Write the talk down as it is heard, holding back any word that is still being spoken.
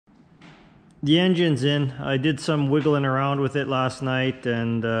The engine's in. I did some wiggling around with it last night,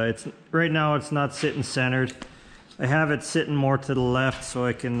 and it's right now it's not sitting centered. I have it sitting more to the left so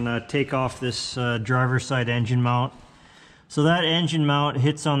I can take off this driver's side engine mount. So that engine mount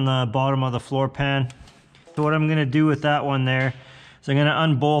hits on the bottom of the floor pan. So what I'm going to do with that one there is I'm going to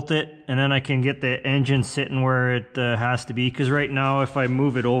unbolt it, and then I can get the engine sitting where it has to be, because right now if I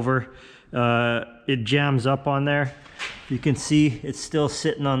move it over, it jams up on there. You can see it's still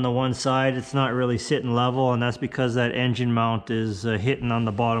sitting on the one side. It's not really sitting level, and that's because that engine mount is hitting on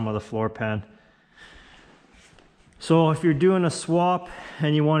the bottom of the floor pan. So if you're doing a swap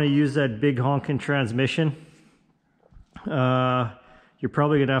and you want to use that big honking transmission, you're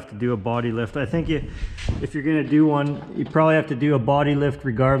probably going to have to do a body lift. I think if you're going to do one, you probably have to do a body lift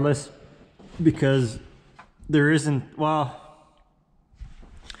regardless, because there isn't, well,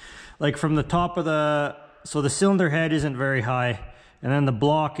 like from the top of the, so the cylinder head isn't very high, and then the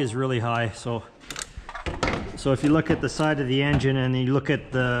block is really high. So if you look at the side of the engine and you look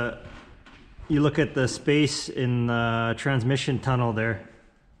at the space in the transmission tunnel there,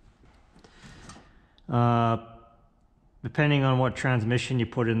 depending on what transmission you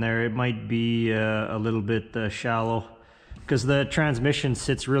put in there, it might be a little bit shallow, because the transmission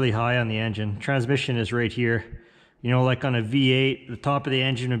sits really high on the engine. Transmission is right here. You know, like on a V8, the top of the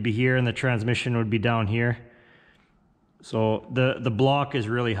engine would be here and the transmission would be down here. So the block is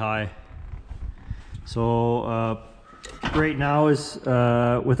really high. So right now is,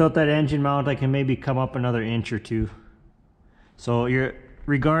 without that engine mount, I can maybe come up another inch or two. So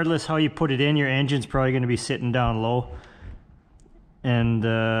regardless how you put it in, your engine's probably going to be sitting down low. And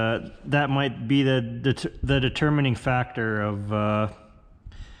that might be the determining factor of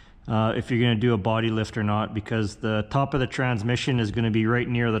if you're going to do a body lift or not, because the top of the transmission is going to be right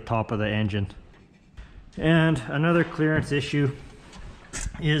near the top of the engine. And another clearance issue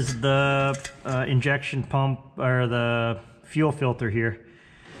is the injection pump, or the fuel filter here.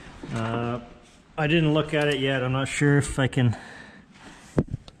 I didn't look at it yet. I'm not sure if I can.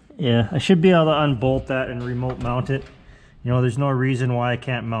 Yeah, I should be able to unbolt that and remote mount it. You know, there's no reason why I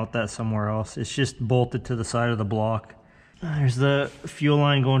can't mount that somewhere else. It's just bolted to the side of the block. There's the fuel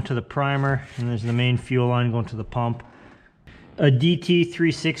line going to the primer, and there's the main fuel line going to the pump. A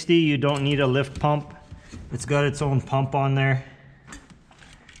DT360, you don't need a lift pump. It's got its own pump on there.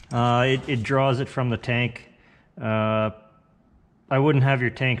 It draws it from the tank. I wouldn't have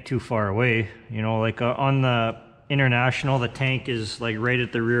your tank too far away. You know, like on the International, the tank is like right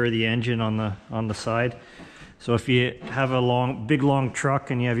at the rear of the engine on the side. So if you have a big long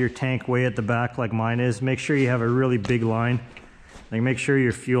truck and you have your tank way at the back like mine is, make sure you have a really big line. Like, make sure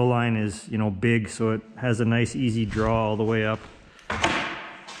your fuel line is, you know, big, so it has a nice easy draw all the way up. I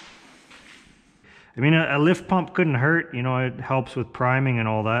mean, a lift pump couldn't hurt, you know, it helps with priming and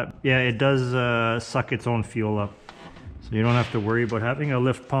all that. Yeah, it does suck its own fuel up. So you don't have to worry about having a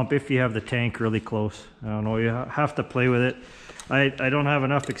lift pump if you have the tank really close. I don't know, you have to play with it. I don't have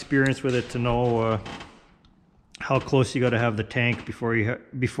enough experience with it to know how close you got to have the tank before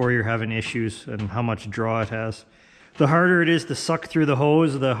you're having issues, and how much draw it has. The harder it is to suck through the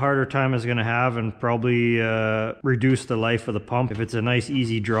hose, the harder time it's going to have, and probably reduce the life of the pump. If it's a nice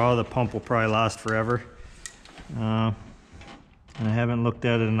easy draw, the pump will probably last forever. And I haven't looked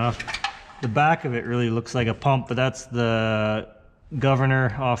at it enough. The back of it really looks like a pump, but that's the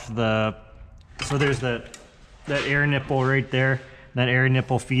governor off the, so there's that air nipple right there. That air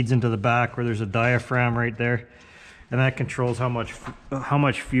nipple feeds into the back where there's a diaphragm right there. And that controls how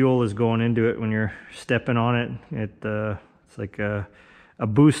much fuel is going into it when you're stepping on it. It's like a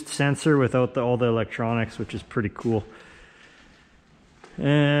boost sensor without all the electronics, which is pretty cool.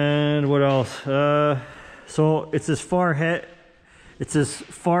 And what else? So it's as far ahead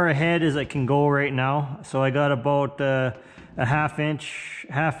as I can go right now. So I got about a half inch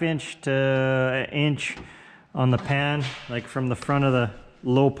to an inch on the pan, like from the front of the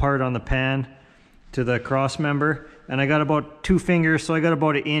low part on the pan to the cross member. And I got about 2 fingers, so I got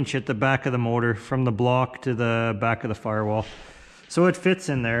about an inch at the back of the motor from the block to the back of the firewall. So it fits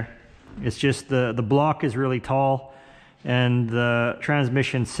in there. It's just the block is really tall, and the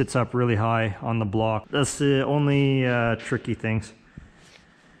transmission sits up really high on the block. That's the only tricky things.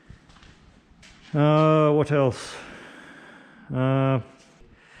 What else? I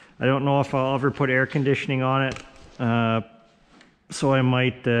don't know if I'll ever put air conditioning on it, so I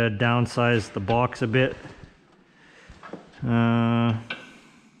might downsize the box a bit.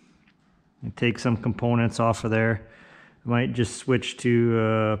 Take some components off of there. I might just switch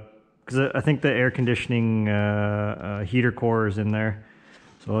to, because I think the air conditioning heater core is in there.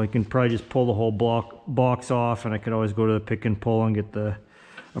 So I can probably just pull the whole box off, and I could always go to the pick and pull and get the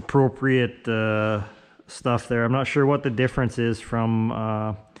appropriate stuff there. I'm not sure what the difference is from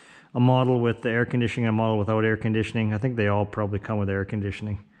a model with the air conditioning and a model without air conditioning. I think they all probably come with air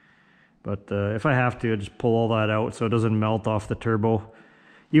conditioning. But if I have to, I just pull all that out so it doesn't melt off the turbo.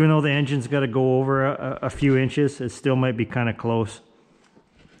 Even though the engine's got to go over a few inches, it still might be kind of close.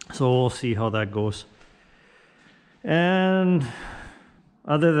 So we'll see how that goes. And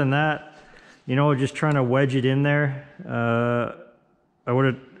other than that, you know, just trying to wedge it in there. I would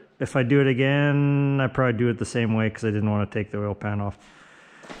have, if I do it again, I'd probably do it the same way because I didn't want to take the oil pan off.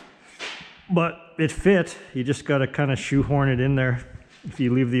 But it fit. You just got to kind of shoehorn it in there if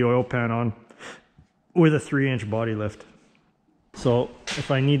you leave the oil pan on with a 3-inch body lift. So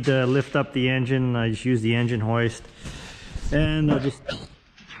if I need to lift up the engine, I just use the engine hoist, and I'll just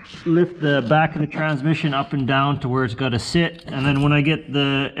lift the back of the transmission up and down to where it's got to sit. And then when I get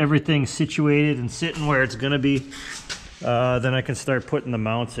everything situated and sitting where it's going to be, then I can start putting the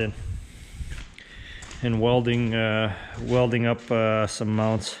mounts in and welding up some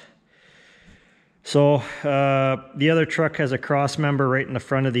mounts. So the other truck has a cross member right in the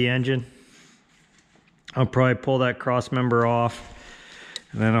front of the engine. I'll probably pull that cross member off,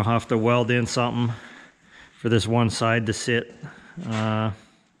 and then I'll have to weld in something for this one side to sit. I'll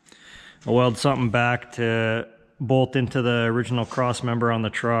weld something back to bolt into the original cross member on the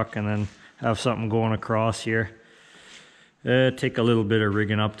truck, and then have something going across here. Take a little bit of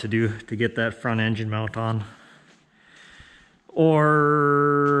rigging up to do to get that front engine mount on.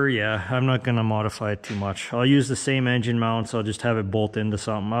 Or yeah, I'm not gonna modify it too much. I'll use the same engine mounts. I'll just have it bolt into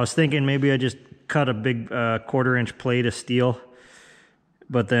something. I was thinking maybe I just cut a big 1/4-inch plate of steel,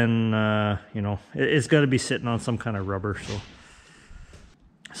 but then you know, it's got to be sitting on some kind of rubber.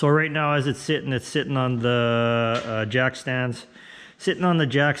 So right now, as it's sitting on the jack stands,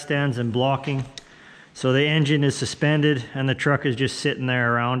 and blocking. So the engine is suspended and the truck is just sitting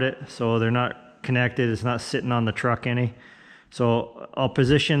there around it. So they're not connected. It's not sitting on the truck any. So I'll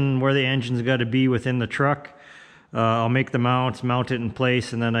position where the engine's got to be within the truck. I'll make the mounts, mount it in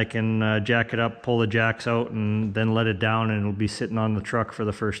place, and then I can jack it up, pull the jacks out, and then let it down, and it'll be sitting on the truck for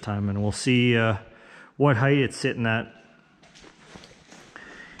the first time. And we'll see what height it's sitting at.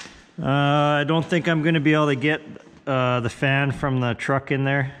 I don't think I'm going to be able to get the fan from the truck in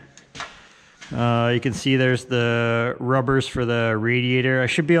there. You can see there's the rubbers for the radiator. I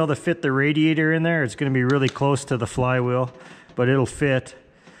should be able to fit the radiator in there. It's going to be really close to the flywheel, but it'll fit.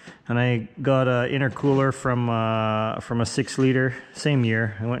 And I got an intercooler from a 6-liter, same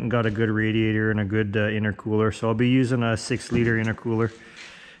year. I went and got a good radiator and a good intercooler. So I'll be using a 6-liter intercooler,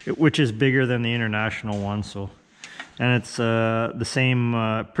 which is bigger than the international one. So, and it's the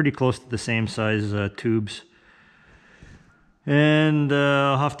same, pretty close to the same size tubes. And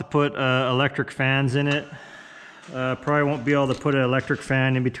I'll have to put electric fans in it. Probably won't be able to put an electric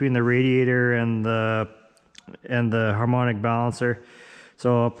fan in between the radiator and the harmonic balancer.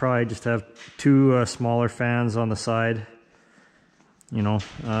 So I'll probably just have 2 smaller fans on the side. You know,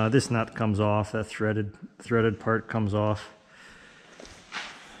 this nut comes off, that threaded part comes off.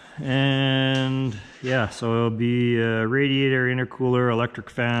 And yeah, so it'll be radiator, intercooler, electric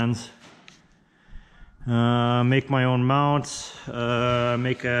fans. Make my own mounts,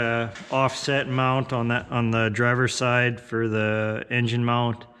 make a offset mount on the driver's side for the engine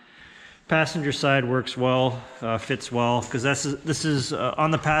mount. Passenger side works well, fits well, because this is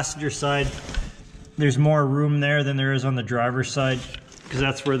on the passenger side. There's more room there than there is on the driver's side, because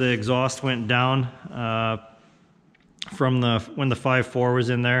that's where the exhaust went down from when the 5.4 was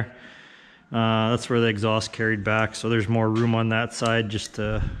in there. That's where the exhaust carried back, so there's more room on that side, just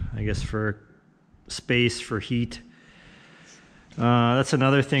I guess for space for heat. That's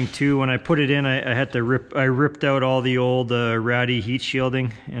another thing too. When I put it in, I had to ripped out all the old ratty heat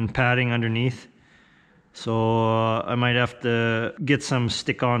shielding and padding underneath. So I might have to get some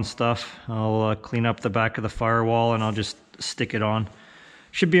stick-on stuff. I'll clean up the back of the firewall and I'll just stick it on.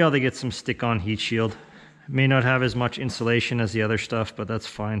 Should be able to get some stick-on heat shield. May not have as much insulation as the other stuff, but that's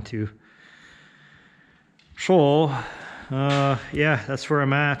fine too. So yeah, that's where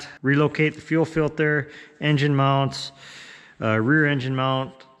I'm at. Relocate the fuel filter, engine mounts, rear engine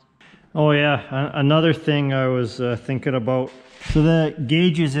mount. Oh yeah, another thing I was thinking about. So the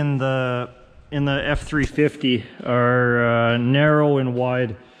gauges in the F350 are narrow and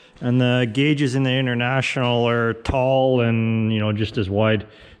wide, and the gauges in the International are tall and, you know, just as wide.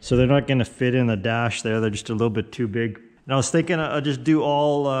 So they're not going to fit in the dash there. They're just a little bit too big. And I was thinking I'll just do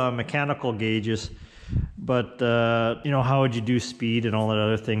all mechanical gauges. But you know, how would you do speed and all that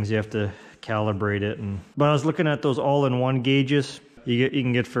other things? You have to calibrate it. But I was looking at those all-in-one gauges you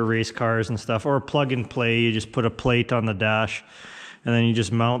can get for race cars and stuff, or plug and play. You just put a plate on the dash and then you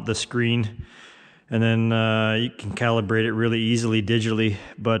just mount the screen, and then you can calibrate it really easily digitally.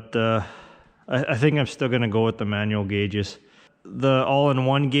 But I think I'm still going to go with the manual gauges. The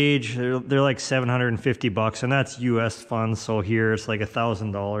all-in-one gauge, they're like $750, and that's US funds, so here it's like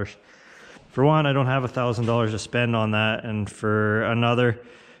 $1,000. For one, I don't have $1,000 to spend on that, and for another,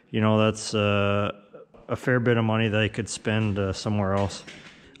 you know, that's a fair bit of money that I could spend somewhere else.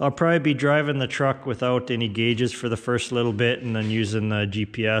 I'll probably be driving the truck without any gauges for the first little bit, and then using the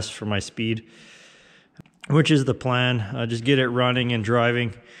GPS for my speed, which is the plan. Just get it running and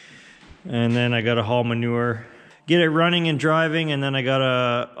driving, and then I gotta haul manure. Get it running and driving, and then I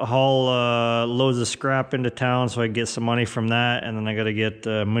gotta haul loads of scrap into town so I can get some money from that, and then I gotta get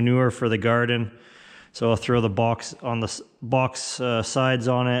manure for the garden. So I'll throw the box on the sides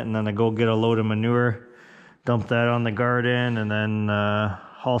on it, and then I go get a load of manure, dump that on the garden, and then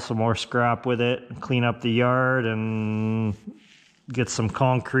haul some more scrap with it, clean up the yard, and get some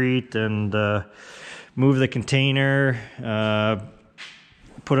concrete, and move the container,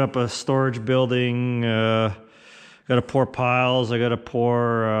 put up a storage building. Got to pour piles. I got to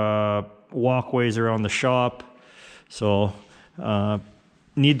pour walkways around the shop. So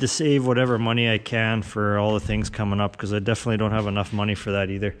need to save whatever money I can for all the things coming up, because I definitely don't have enough money for that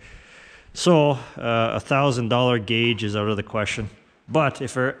either. So $1,000 gauge is out of the question. But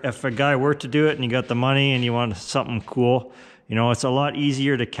if a guy were to do it and you got the money and you want something cool, you know, it's a lot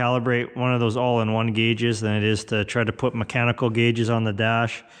easier to calibrate one of those all-in-one gauges than it is to try to put mechanical gauges on the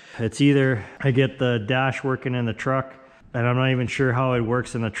dash. It's either I get the dash working in the truck, and I'm not even sure how it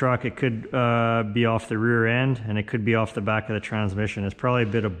works in the truck. It could be off the rear end, and it could be off the back of the transmission. It's probably a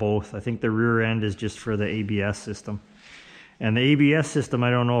bit of both. I think the rear end is just for the ABS system. And the ABS system, I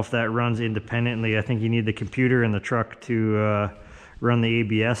don't know if that runs independently. I think you need the computer in the truck to run the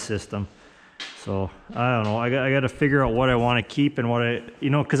ABS system. So I don't know. I got to figure out what I want to keep and what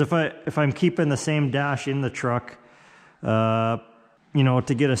because if I'm keeping the same dash in the truck, you know,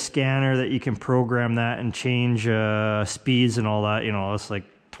 to get a scanner that you can program that and change speeds and all that, you know, it's like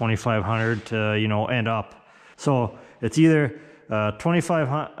 $2,500 to, you know, and up. So it's either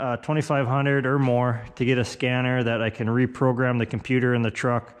 $2,500 or more to get a scanner that I can reprogram the computer in the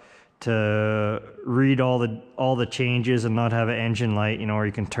truck to read all the changes and not have an engine light, you know, or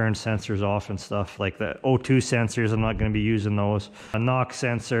you can turn sensors off and stuff like that. O2 sensors, I'm not going to be using those. A knock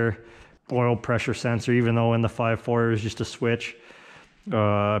sensor, oil pressure sensor, even though in the 5.4 is just a switch.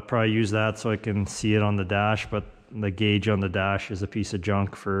 I'd probably use that so I can see it on the dash, but the gauge on the dash is a piece of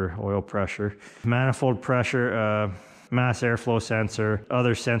junk for oil pressure. Manifold pressure, mass airflow sensor,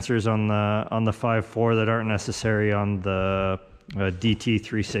 other sensors on the 5.4 that aren't necessary on the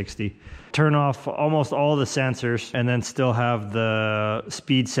DT360. Turn off almost all the sensors and then still have the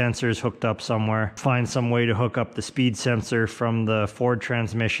speed sensors hooked up somewhere. Find some way to hook up the speed sensor from the Ford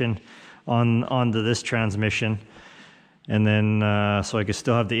transmission onto this transmission. And then so I could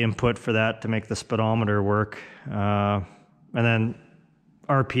still have the input for that to make the speedometer work. And then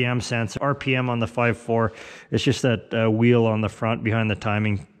RPM sensor. RPM on the 5.4, it's just that wheel on the front behind the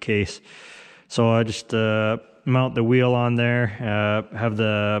timing case. So I just mount the wheel on there, have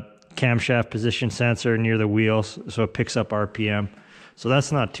the camshaft position sensor near the wheels so it picks up RPM. So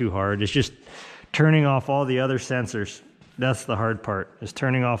that's not too hard. It's just turning off all the other sensors. That's the hard part, is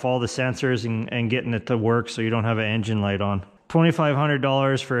turning off all the sensors and getting it to work so you don't have an engine light on.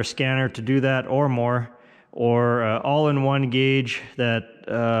 $2,500 for a scanner to do that or more, or all-in-one gauge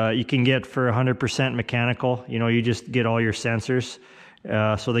that you can get for 100% mechanical. You know, you just get all your sensors.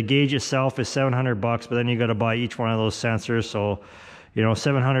 So the gauge itself is $700, but then you got to buy each one of those sensors. So, you know,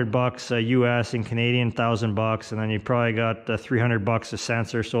 $700 US and Canadian, $1,000, and then you probably got $300 a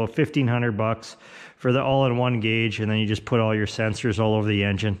sensor. So $1,500 for the all-in-one gauge, and then you just put all your sensors all over the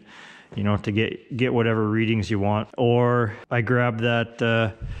engine, you know, to get whatever readings you want. Or I grabbed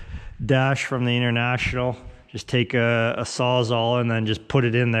that dash from the International, just take a Sawzall and then just put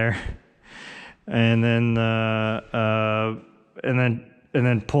it in there, and then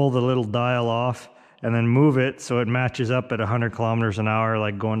pull the little dial off and then move it so it matches up at 100 kilometers an hour,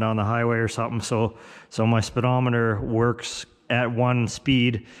 like going down the highway or something. So my speedometer works at one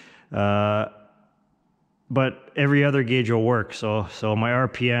speed, but every other gauge will work. So my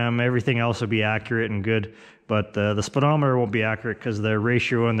RPM, everything else will be accurate and good, but the speedometer won't be accurate because the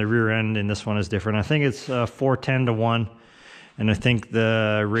ratio in the rear end in this one is different. I think it's 410 to 1, and I think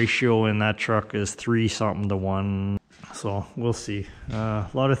the ratio in that truck is 3 something to 1. So we'll see. A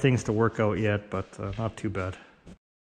lot of things to work out yet, but not too bad.